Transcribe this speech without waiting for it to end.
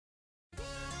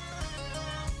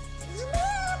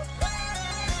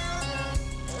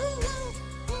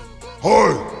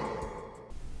I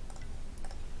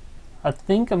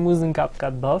think a Muzen Cup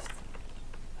got buffed.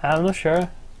 I'm not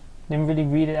sure. Didn't really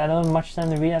read it. I don't have much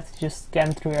time to read. I have to just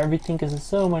scan through everything because there's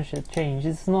so much that changed.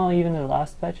 It's not even the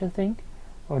last patch, I think,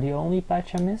 or the only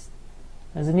patch I missed.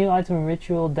 There's a new item,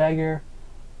 Ritual Dagger.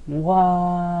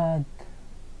 What?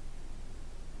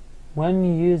 When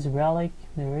you use Relic,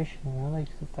 duration of Relic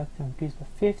is effective increased by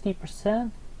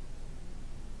 50%?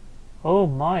 Oh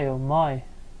my, oh my.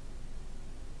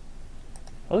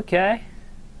 Okay.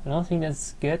 I don't think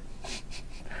that's good.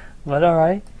 But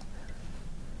alright.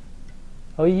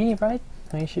 Oh yeah, right?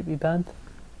 He should be banned.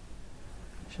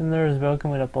 Schindler is broken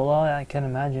with Apollo, I can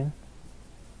imagine.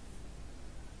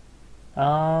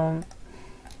 Jeez.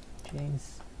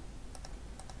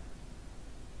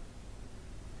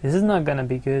 This is not gonna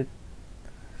be good.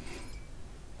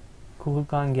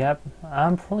 Kukulkan Gap.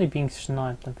 I'm probably being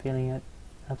sniped, I'm feeling it.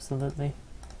 Absolutely.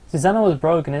 Susanna was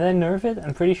broken, did they nerf it?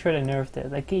 I'm pretty sure they nerfed it.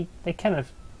 Like, they cannot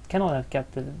have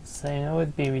kept it the same. It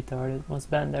would be retarded. It was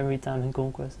banned every time in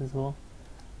Conquest as well.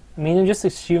 I mean, I'm just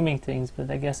assuming things, but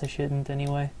I guess I shouldn't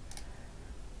anyway.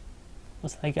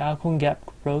 Was like Alcon Gap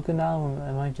broken now, or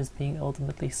am I just being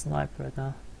ultimately sniped right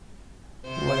now?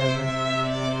 Whatever.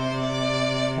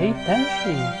 Hey,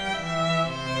 Tenshi!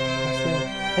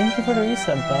 Thank you for the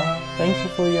reset, bro. Thank you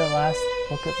for your last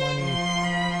pocket money.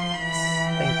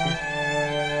 Thank you.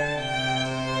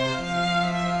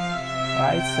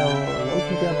 Alright, so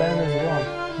Loki got banned as well.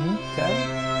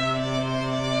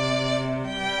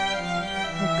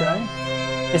 Okay.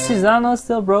 Is Susanna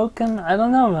still broken? I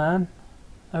don't know, man.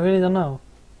 I really don't know.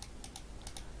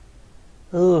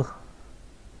 Ugh.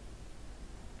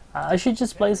 I should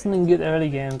just play something good early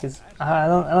game because I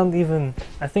don't even.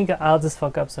 I think I'll just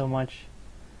fuck up so much.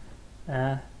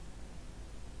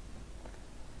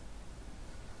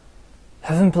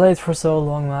 Haven't played for so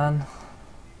long, man.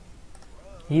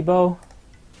 Ebo,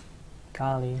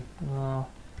 Kali. Oh.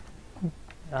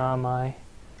 Ah my.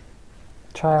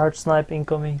 Try hard snipe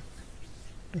incoming.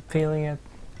 I'm feeling it.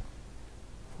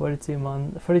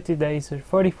 42 days or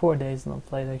 44 days not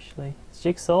played actually. It's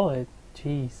Jigsaw it.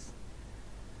 Jeez.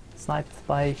 Sniped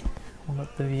by one of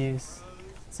the views.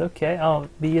 It's okay. Oh,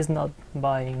 B is not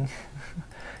buying.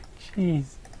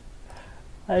 Jeez.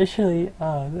 Actually,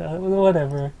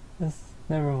 whatever.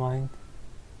 Never mind.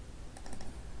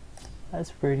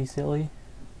 That's pretty silly.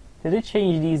 Did it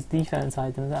change these defense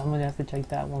items? I'm gonna have to check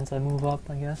that once I move up,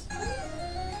 I guess.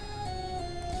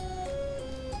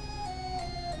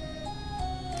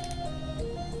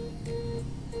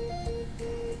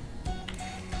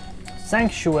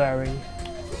 Sanctuary.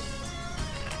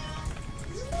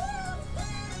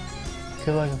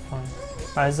 Feel like I'm fine.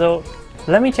 Alright, so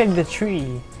let me check the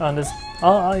tree on this.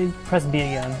 I'll press B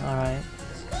again. Alright.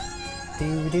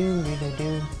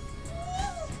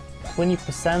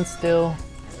 20%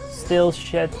 still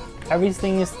shit.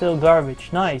 Everything is still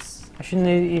garbage. Nice. I shouldn't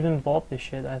have even bought this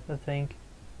shit, I think.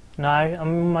 No, I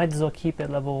might as well keep it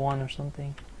level 1 or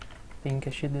something. I think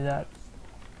I should do that.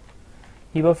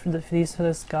 You go for the fees for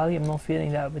the Scali. I'm not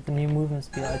feeling that with the new movement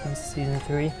speed items season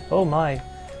 3. Oh my.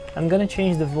 I'm gonna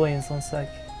change the volumes one sec.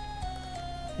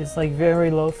 It's like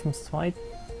very low from SMITE.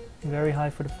 Very high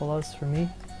for the follows for me.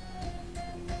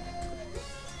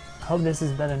 I hope this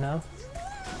is better now.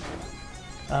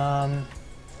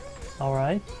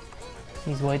 Alright.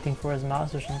 He's waiting for his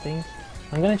mouse or something.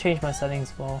 I'm gonna change my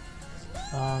settings while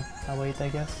I wait, I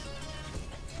guess.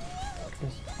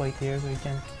 Just wait here so he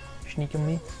can sneak on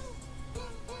me.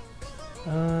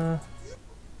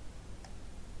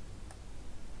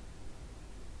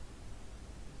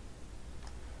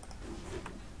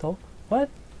 Talk? What?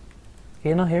 Can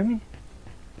you not hear me?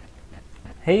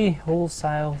 Hey,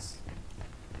 wholesiles.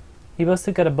 He must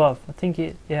have got a buff. I think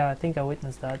I think I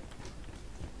witnessed that.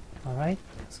 Alright,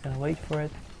 just gonna wait for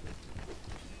it.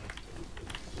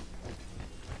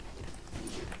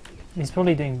 He's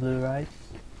probably doing blue, right?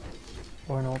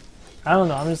 Or not. I don't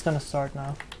know, I'm just gonna start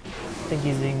now. I think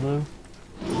he's doing blue.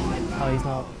 Oh, he's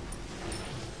not.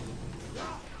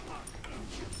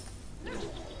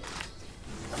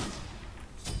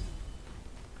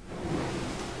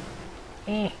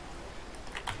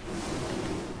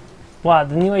 Wow,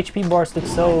 the new HP bars look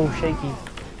so shaky.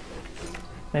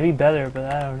 Maybe better, but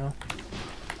I don't know.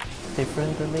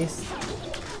 Different at least.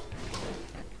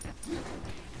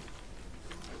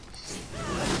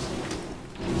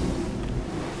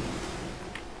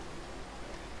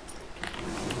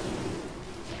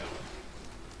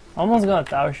 Almost got a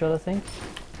tower shot, I think.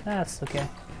 That's okay.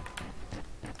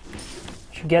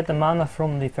 Should get the mana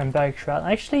from the Vampiric Shroud.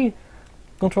 Actually,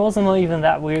 controls are not even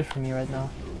that weird for me right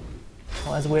now.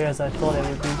 Well, as weird as I thought it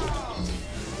would be.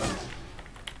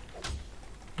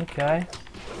 Okay.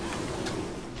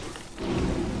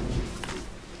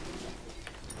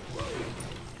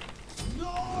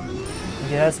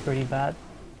 Yeah, that's pretty bad.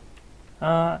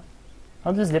 I'll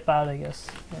just dip out, I guess.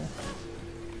 Yeah.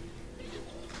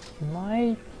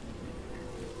 Might...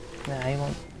 Nah, he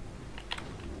won't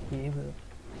be able.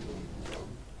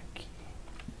 Okay.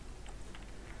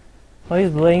 Oh, he's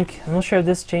Blink. I'm not sure if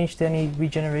this changed any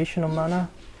regeneration of mana.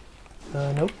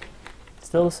 Nope.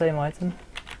 Still the same item.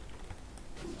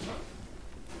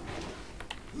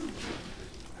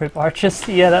 Rip Arches.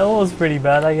 Yeah, that one was pretty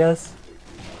bad, I guess.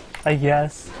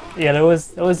 Yeah, that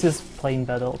was just plain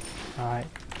battle. Alright.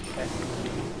 Okay.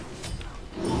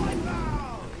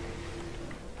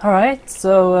 Alright,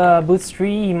 so Boots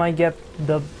 3, he might get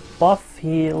the buff.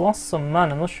 He lost some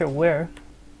mana, I'm not sure where.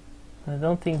 I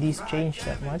don't think these changed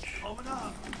that much.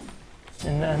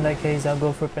 In that case, I'll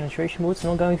go for penetration boots.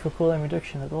 I'm not going for cooldown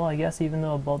reduction at all, I guess, even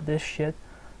though I bought this shit.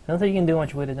 I don't think you can do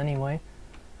much with it anyway.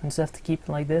 I just have to keep it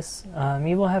like this.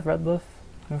 Me will have red buff,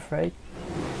 I'm afraid.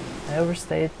 I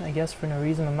overstayed, I guess, for no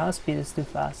reason. My mouse speed is too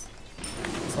fast.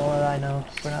 That's all that I know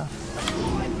for now.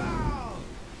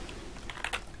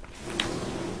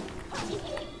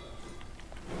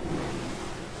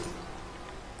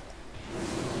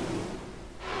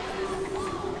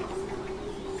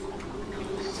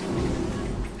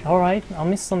 Alright, I'll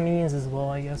miss some minions as well,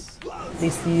 I guess. At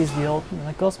least he used the ult. And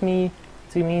that cost me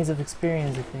 2 minions of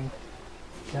experience, I think.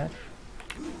 Okay.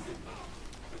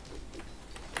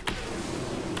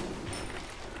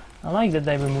 I like that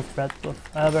they removed red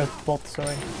bot,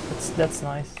 sorry. That's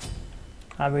nice.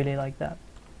 I really like that.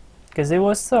 Because it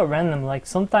was so random, like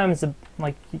sometimes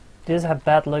like you just have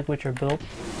bad luck with your build.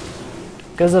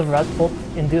 Because of red bot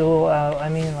in duo, I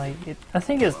mean like, I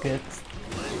think it's good.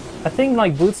 I think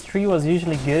like Boots 3 was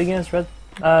usually good against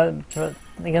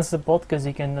against the bot because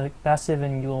you can passive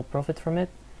and you will profit from it.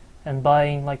 And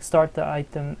buying like starter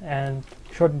item and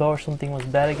short bow or something was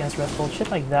bad against red bot,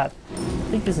 shit like that. I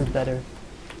think this is better.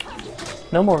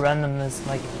 No more randomness,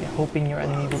 like hoping your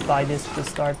enemy will buy this to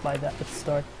start, buy that at the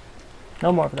start.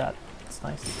 No more of that. It's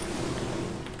nice.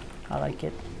 I like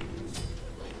it.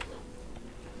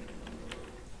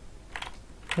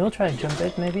 He'll try to jump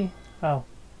it, maybe? Oh,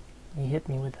 he hit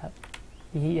me with that.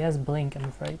 He has Blink, I'm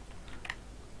afraid.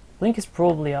 Blink is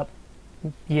probably up.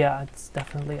 Yeah, it's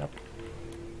definitely up.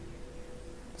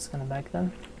 Just gonna back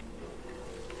then.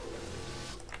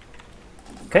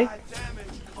 Okay.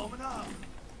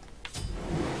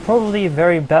 Probably a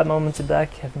very bad moment to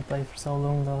back. Haven't played for so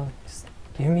long though. Just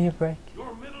give me a break.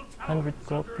 100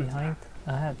 gold behind.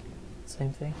 I had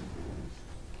same thing.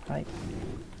 Right.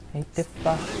 Hey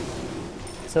Tiffa.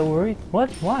 So worried?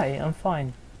 What? Why? I'm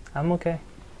fine. I'm okay.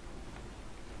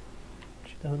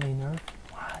 Should totally nerf.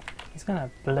 What? He's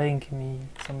gonna blink me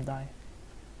some die.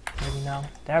 Maybe now.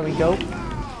 There we go.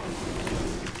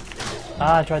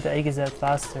 Ah, I tried to egg that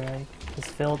faster. I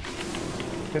just failed.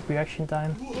 Quick reaction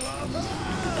time.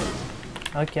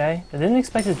 Okay, I didn't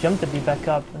expect his jump to be back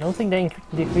up. I don't think they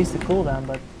decreased the cooldown,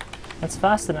 but that's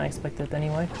faster than I expected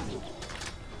anyway.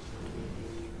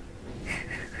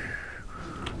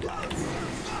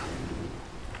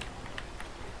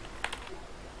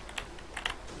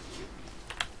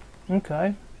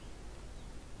 Okay.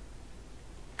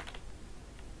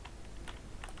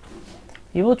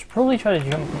 He will probably try to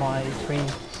jump my tree.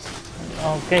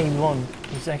 Okay, he won.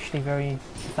 He's actually very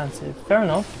defensive. Fair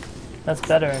enough. That's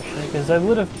better actually, because I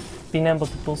would have been able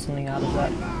to pull something out of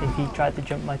that if he tried to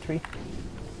jump my tree.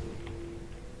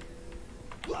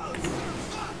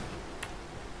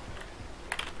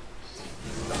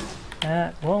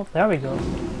 Well, there we go.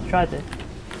 Tried it.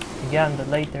 Again, but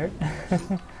later.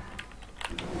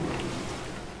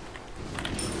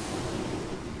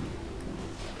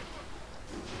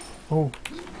 Oh.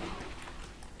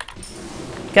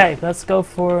 Okay, let's go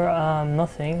for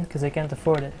nothing, because I can't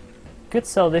afford it. Could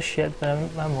sell this shit, but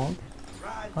I won't.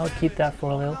 I'll keep that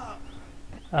for a little.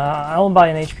 I won't buy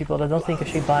an HP pot. I don't think I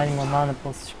should buy any more mana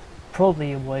pots.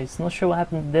 Probably a waste. Not sure what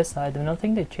happened to this item. I don't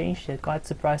think they changed it. Quite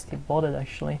surprised they bought it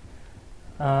actually.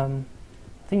 I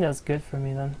think that's good for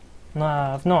me then. No,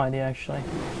 I have no idea actually.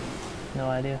 No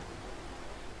idea.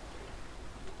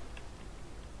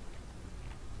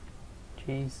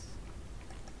 Jeez.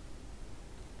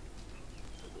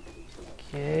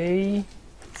 Okay.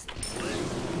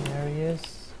 There he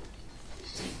is.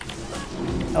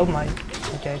 Oh my.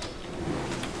 Okay.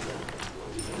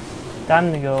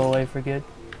 Time to go away for good.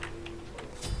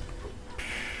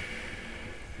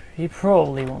 He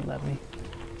probably won't let me.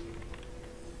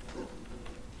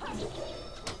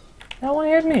 That one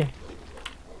hit me!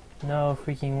 No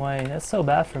freaking way. That's so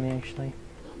bad for me actually.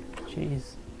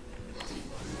 Jeez.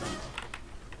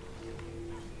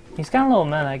 He's got a little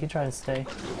mana, I could try to stay.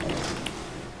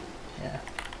 Yeah,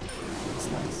 that's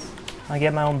nice. I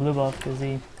get my own blue buff because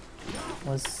he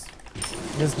was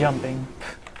just jumping.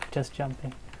 Just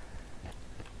jumping.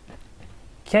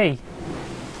 Okay.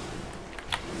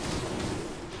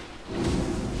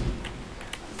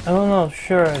 I don't know,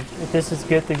 sure if this is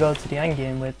good to go to the end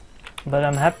game with, but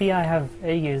I'm happy I have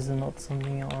Aegis and not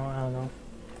something, or I don't know.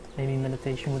 Maybe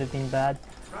meditation would have been bad.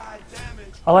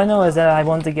 All I know is that I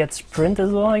want to get sprint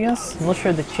as well, I guess. I'm not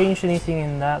sure they changed anything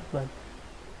in that, but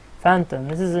Phantom,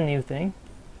 this is a new thing.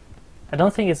 I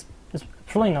don't think it's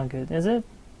probably not good, is it?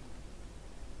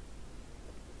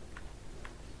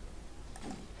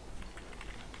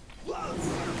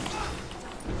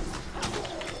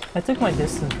 I took my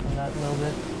distance from that a little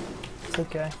bit. It's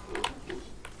okay.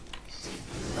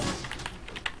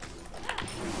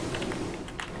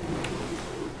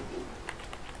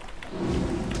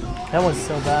 That was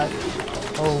so bad.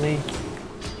 Holy.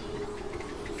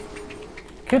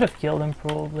 Could have killed him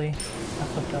probably. I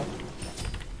fucked up.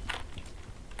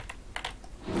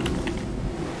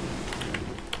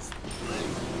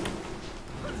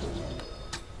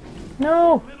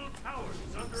 No!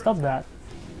 Stop that.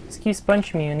 Just keeps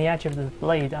punching me in the edge of the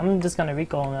blade. I'm just gonna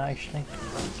recall that actually.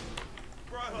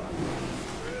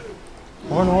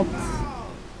 Or not.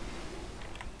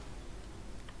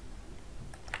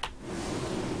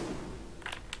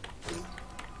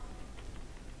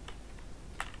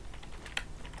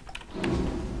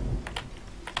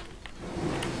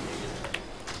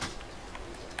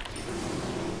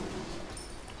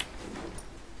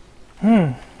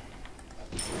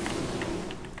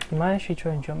 He might actually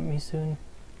try and jump me soon.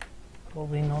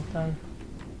 Probably not then.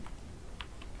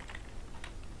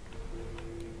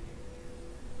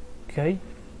 Okay.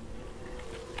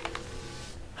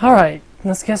 Alright,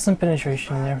 let's get some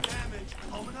penetration there.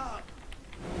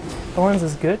 Thorns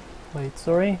is good. Wait,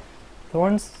 sorry.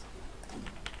 Thorns?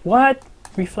 What?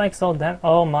 Reflex all damage?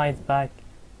 Oh my, it's back.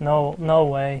 No, no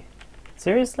way.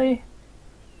 Seriously?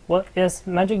 What is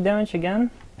magic damage again?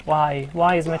 Why?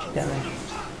 Why is magic damage?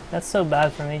 That's so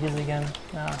bad for mages again.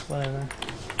 Ah, whatever.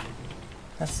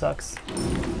 That sucks.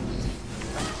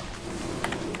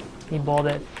 He bought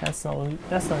it. That's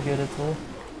not good at all.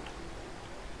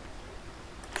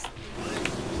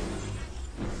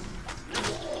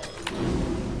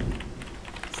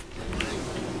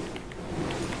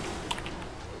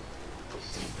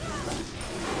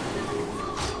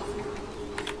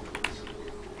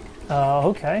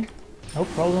 Okay. No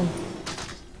problem.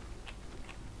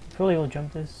 Probably will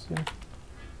jump this soon.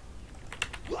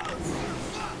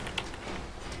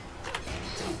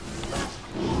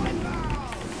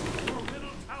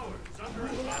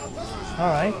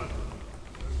 Alright.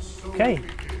 Okay.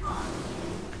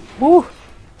 Woo!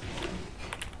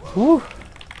 Woo!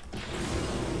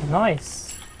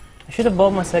 Nice. I should have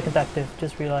bought my second active,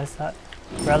 just realized that.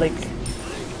 Relic.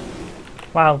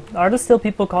 Wow, are there still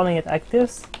people calling it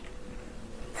actives?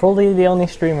 Probably the only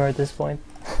streamer at this point.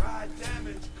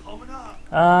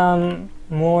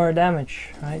 More damage,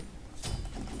 right?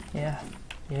 Yeah.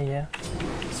 Yeah.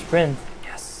 Sprint.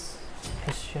 Yes.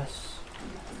 Yes.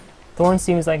 Thorn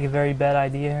seems like a very bad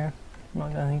idea here. I'm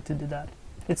not gonna think to do that.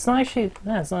 It's not actually,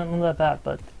 yeah, it's not that bad,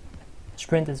 but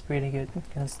sprint is pretty good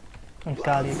because on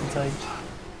Kali I can tell you.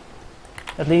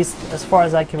 At least as far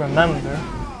as I can remember,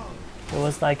 it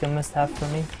was like a must-have for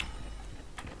me.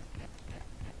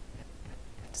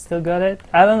 Still got it?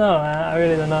 I don't know, I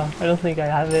really don't know. I don't think I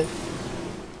have it.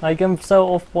 Like, I'm so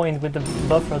off point with the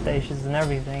buff rotations and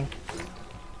everything.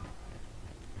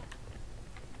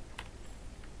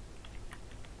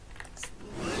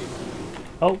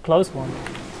 Oh, close one.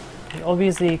 He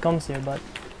obviously comes here, but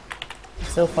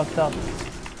still fucked up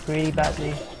pretty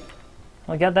badly.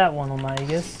 I'll get that one on my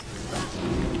Aegis.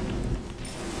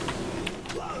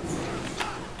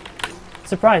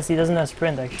 Surprised he doesn't have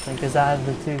sprint actually, because I have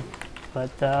the two.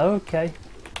 But okay.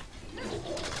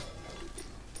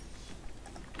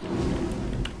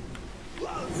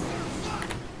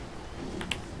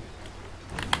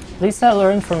 At least I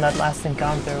learned from that last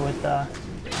encounter with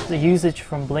the usage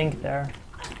from Blink there.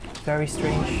 Very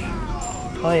strange.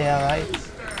 Oh yeah, right.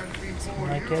 Something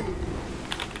like it.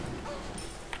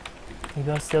 You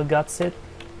go, still guts it.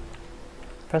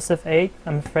 Press F8.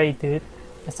 I'm afraid, dude.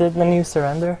 Is it the new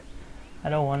surrender? I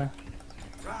don't wanna.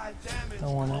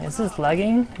 Don't wanna. Is this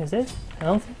lagging? Is it? I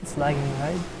don't think it's lagging,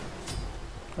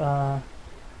 right?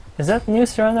 Is that new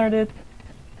surrender, dude?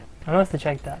 I'm gonna have to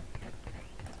check that.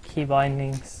 Key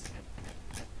bindings.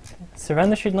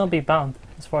 Surrender should not be bound,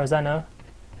 as far as I know.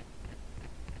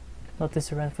 Not the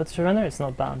surrender. For the surrender, it's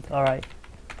not bound. Alright.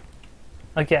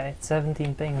 Okay, it's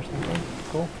 17 ping or something.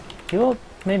 Cool. You will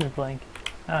maybe blink.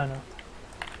 I don't know.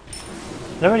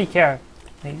 I don't really care.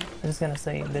 I'm just gonna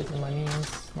say a bit of my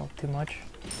minions, not too much.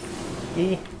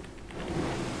 E.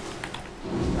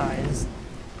 Alright, just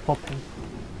pop him.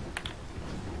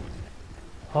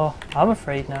 Oh, I'm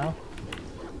afraid now.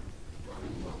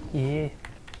 Yeah.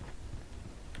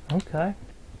 Okay.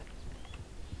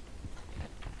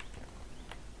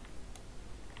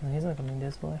 No, he's not coming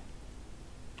this way.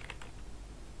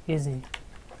 Is he?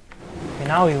 Okay,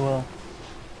 now he will.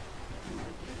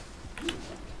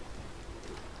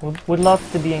 Would love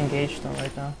to be engaged on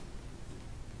right now.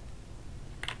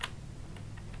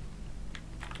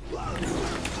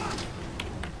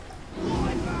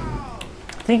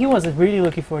 I think he was really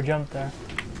looking for a jump there,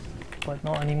 but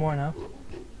not anymore now.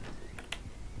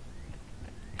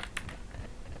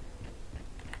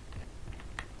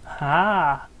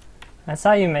 Ah, that's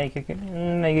how you make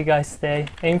a guy stay.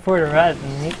 Aim for the red,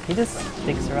 and he just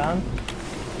sticks around.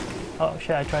 Oh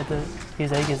shit! I tried to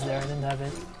use Aegis there. I didn't have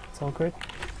it. It's awkward.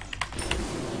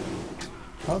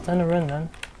 Well, time to run then.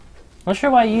 Not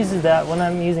sure why he uses that when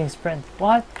I'm using sprint.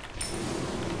 What?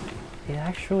 The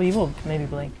actual he will maybe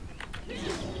blink.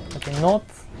 Okay, not.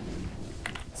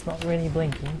 It's not really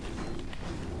blinking.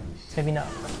 Maybe not.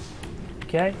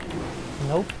 Okay.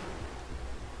 Nope.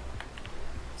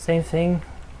 Same thing.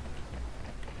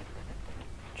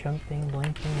 Jumping,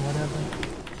 blinking, whatever.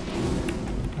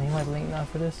 He might blink now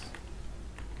for this.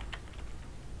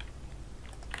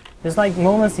 There's like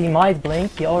moments he might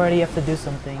blink, you already have to do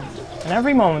something. And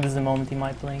every moment is a moment he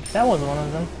might blink. That was one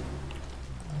of them.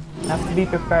 Have to be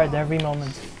prepared every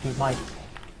moment he might.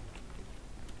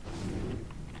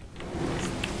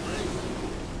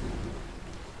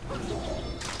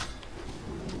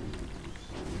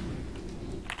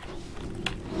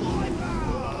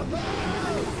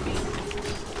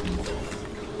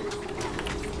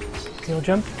 He'll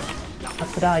jump.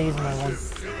 After that I use my one.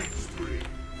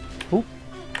 Oop.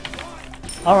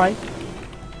 Alright.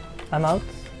 I'm out.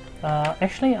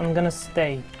 Actually, I'm gonna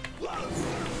stay.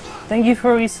 Thank you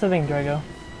for resubbing, Drago.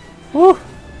 Woo!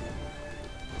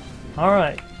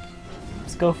 Alright.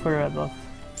 Let's go for the red buff.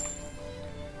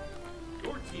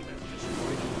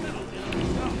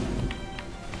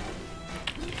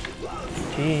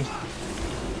 Gee.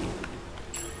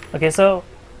 Okay, so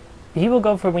he will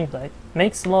go for Wingblade.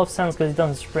 Makes a lot of sense because he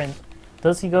doesn't sprint.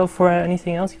 Does he go for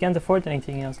anything else? He can't afford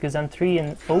anything else because I'm 3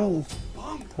 and... Oh!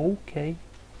 Okay.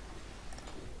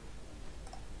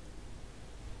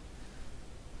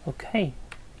 Okay.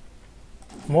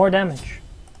 More damage.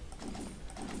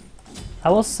 I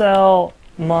will sell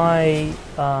my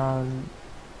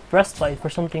breastplate for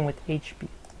something with HP.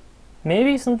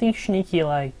 Maybe something sneaky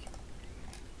like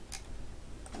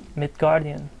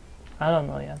Midgardian. I don't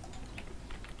know yet.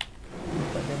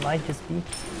 But it might just be.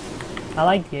 I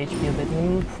like the HP a bit.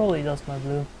 He probably does my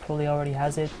blue. Probably already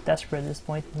has it. Desperate at this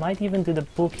point. Might even do the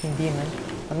bulking demon.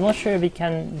 I'm not sure if he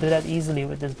can do that easily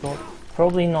with this build.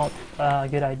 Probably not a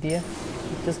good idea.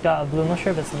 Just got a blue. I'm not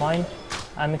sure if it's mine.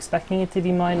 I'm expecting it to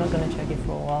be mine. Not gonna check it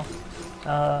for a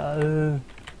while.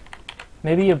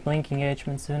 Maybe a blink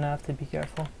engagement soon. I have to be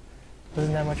careful.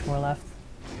 Doesn't have much more left.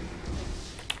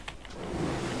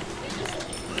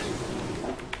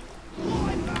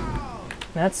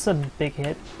 That's a big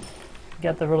hit.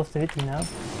 Get the relativity now.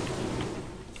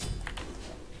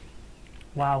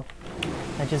 Wow.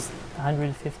 I just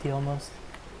 150 almost.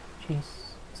 Jeez.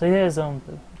 So he has his own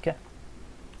blue. Okay.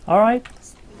 Alright.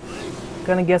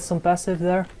 Gonna get some passive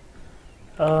there.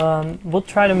 We'll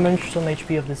try to munch some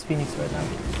HP of this Phoenix right now.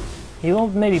 He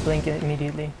won't maybe blink it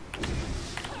immediately.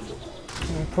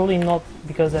 Probably not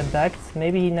because I backed.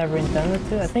 Maybe he never intended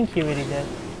to. I think he really did.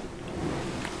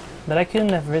 But I couldn't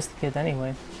have risked it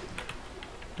anyway.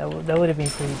 That would have been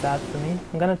pretty bad for me.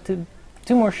 I'm gonna do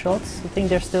 2 more shots. I think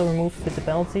they're still removed with the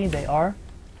penalty. They are.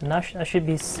 And now I should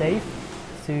be safe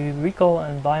to recall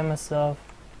and buy myself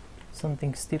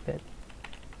something stupid.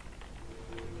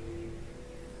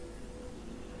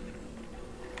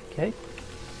 Okay.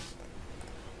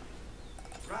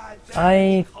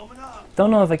 I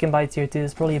don't know if I can buy tier 2.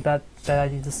 It's probably a bad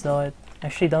idea to sell it. I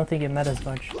actually don't think it matters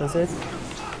much, does it?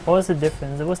 What was the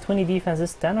difference? It was 20 defense,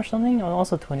 this 10 or something? Or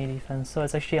also 20 defense, so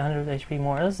it's actually 100 HP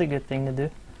more. That's a good thing to do.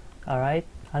 Alright,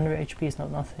 100 HP is not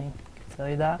nothing, I can tell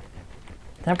you that.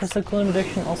 10% cooldown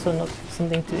reduction, also not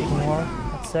something to ignore,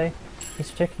 let's say. He's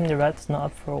checking the red, it's not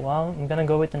up for a while. I'm gonna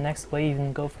go with the next wave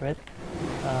and go for it.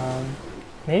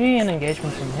 Maybe an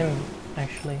engagement from him,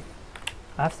 actually.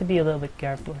 I have to be a little bit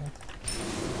careful here.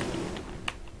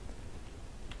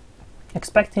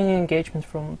 Expecting an engagement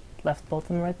from left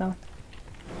bottom right now.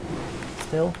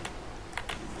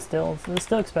 Still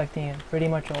expecting it pretty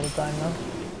much all the time now.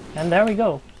 And there we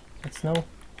go. It's no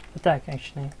Attack,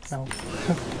 actually. No.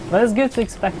 But it's good to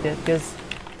expect it, because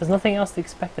there's nothing else to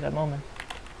expect at that moment.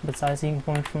 Besides him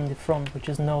coming from the front, which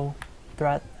is no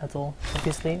threat at all,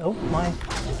 obviously. Oh my.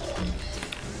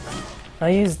 I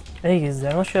used Aegis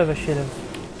there, I'm not sure if I should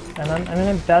have. And I'm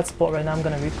in a bad spot right now, I'm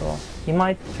gonna recall. He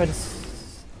might try to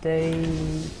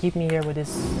keep me here with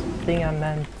this thing I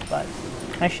meant, but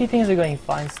actually things are going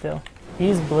fine still. He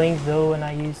used Blink though, and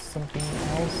I used something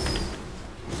else.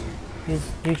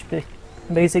 Use huge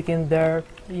basic in there.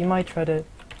 You might try to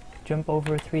jump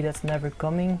over a 3 that's never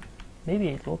coming. Maybe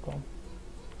it will come.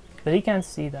 But he can't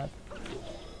see that.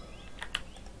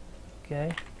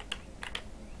 Okay.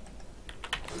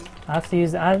 I have to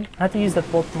use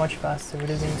that bolt much faster. It would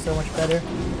have been so much better.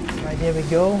 Right, here we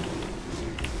go.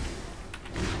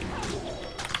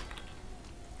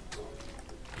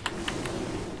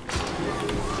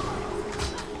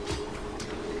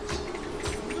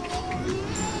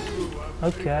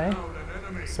 Okay.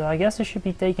 So I guess I should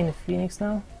be taking the Phoenix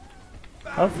now.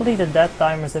 Hopefully the death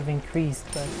timers have increased,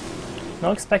 but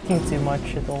not expecting too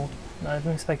much at all. No, I'm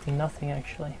expecting nothing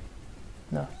actually.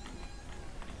 No.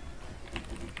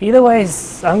 Either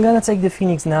ways, I'm gonna take the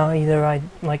Phoenix now. Either I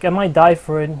might die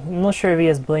for it. I'm not sure if he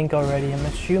has Blink already. I'm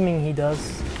assuming he does.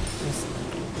 Just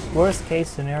worst case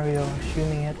scenario,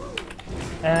 assuming it.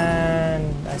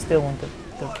 And I still want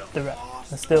the red.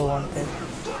 I still want it.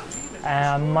 And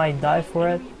I might die for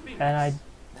it, and I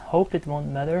hope it won't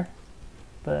matter,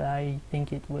 but I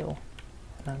think it will.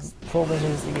 And I'll probably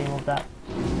lose the game of that.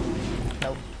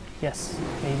 No. Yes.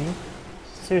 Maybe.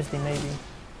 Seriously, maybe.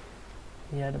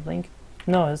 Yeah, the Blink.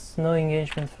 No, it's no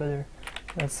engagement further.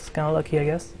 That's kind of lucky, I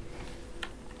guess.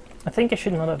 I think I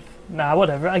should not have... Nah,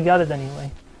 whatever, I got it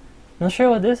anyway. Not sure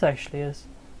what this actually is.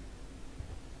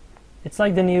 It's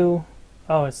like the new...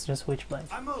 Oh, it's just Witchblade.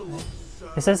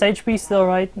 It says HP still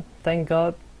right, thank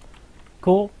god.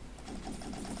 Cool.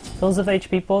 Tons of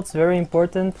HP pots, very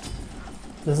important.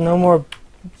 There's no more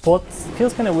pots.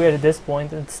 Feels kind of weird at this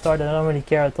point. At the start I don't really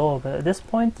care at all, but at this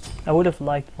point I would have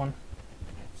liked one.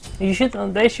 They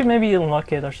should maybe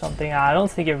unlock it or something. I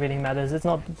don't think it really matters, it's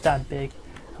not that big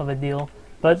of a deal.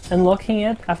 But unlocking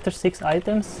it after 6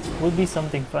 items would be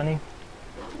something funny.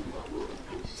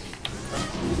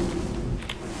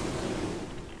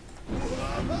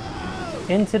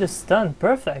 Into the stun,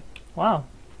 perfect. Wow.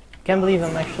 Can't believe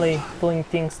I'm actually pulling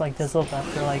things like this off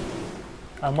after like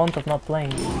a month of not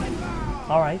playing.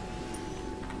 Alright.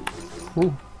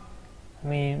 Ooh. I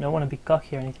mean, I don't want to be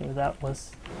cocky or anything, but that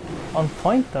was on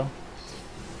point though,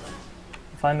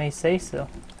 if I may say so.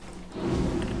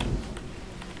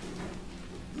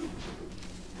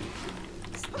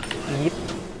 Yep.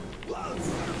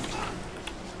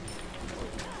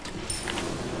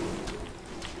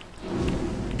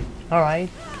 Alright.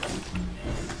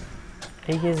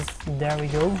 Aegis, there we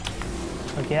go.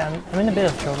 Okay, I'm in a bit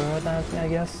of trouble right now, I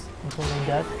guess, including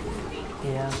that.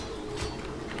 Yeah.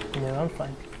 No, I'm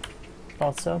fine.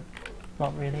 Thought so.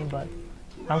 Not really, but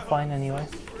I'm fine anyway.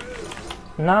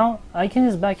 Now I can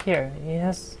just back here. He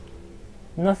has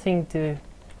nothing to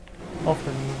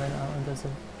offer me right now and there's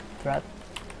a threat.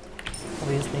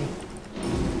 Obviously.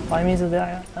 5 minutes of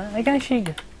that, I can actually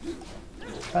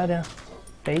try to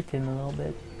bait him a little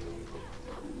bit.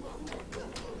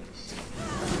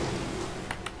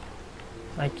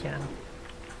 I can.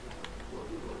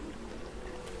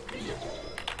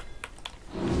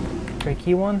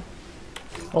 Tricky one.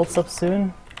 Ult's up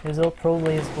soon. His ult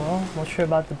probably as well. Not sure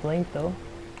about the blink though.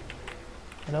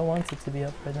 I don't want it to be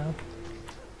up right now.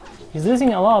 He's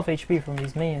losing a lot of HP from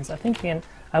these minions. I think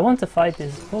I want to fight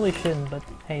this. Probably shouldn't, but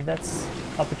hey, that's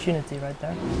opportunity right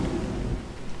there.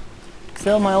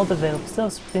 Still my ult available. Still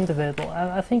sprint available.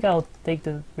 I think I'll take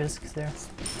the risks there.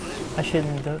 I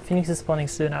shouldn't. The Phoenix is spawning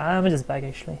soon. I'm just back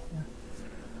actually. Yeah.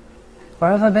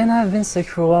 Where have I been? I've been sick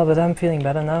for a while, but I'm feeling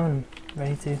better now and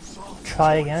ready to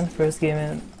try again. First game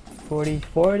in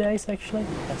 44 days actually.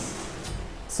 Yes.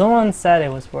 Someone said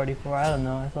it was 44. I don't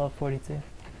know. I thought 42.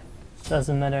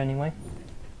 Doesn't matter anyway.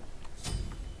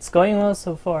 It's going well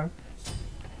so far.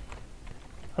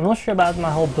 I'm not sure about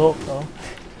my whole build though.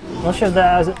 I'm not sure if there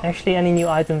are actually any new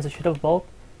items I should have bought,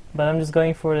 but I'm just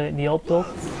going for the old build.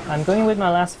 I'm going with my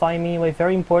last fight anyway.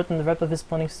 Very important. The rep of his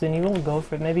spawning soon. He will go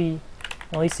for it. Maybe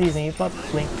well, he's seizing. You've got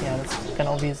blink. Yeah, that's kind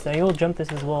of obvious there. He will jump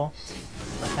this as well.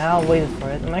 And I'll wait for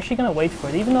it. I'm actually gonna wait for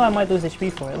it, even though I might lose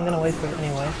HP for it. I'm gonna wait for it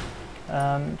anyway.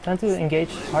 Trying to engage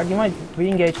hard. You might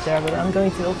re-engage there, but I'm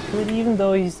going to ult for it, even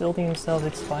though he's ulting himself.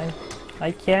 It's fine.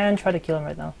 I can try to kill him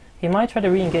right now. He might try to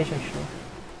re-engage actually.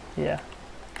 Yeah.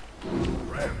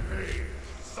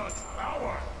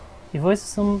 Your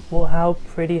voice will how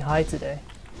pretty high today.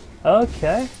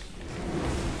 Okay.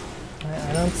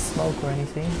 I don't smoke or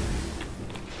anything.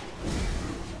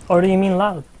 Or do you mean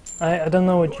loud? I don't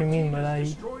know what you mean, but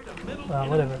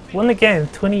whatever. Won the game,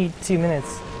 22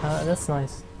 minutes. That's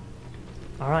nice.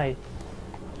 Alright.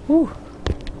 Whew.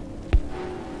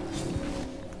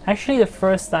 Actually, the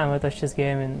first time I touched this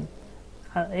game in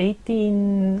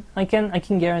 18... I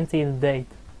can guarantee the date.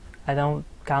 I don't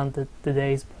count the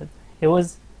days, but it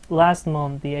was last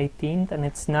month, the 18th, and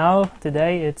it's now,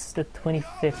 today, it's the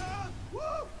 25th.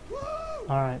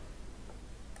 Alright.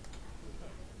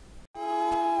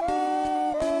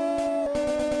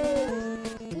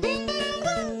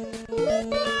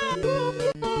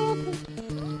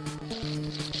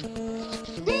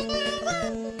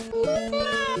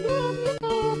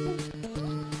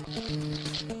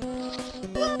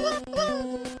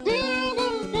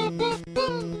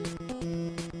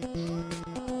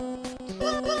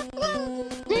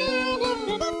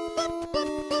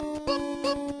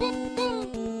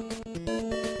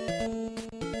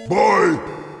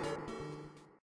 Bye!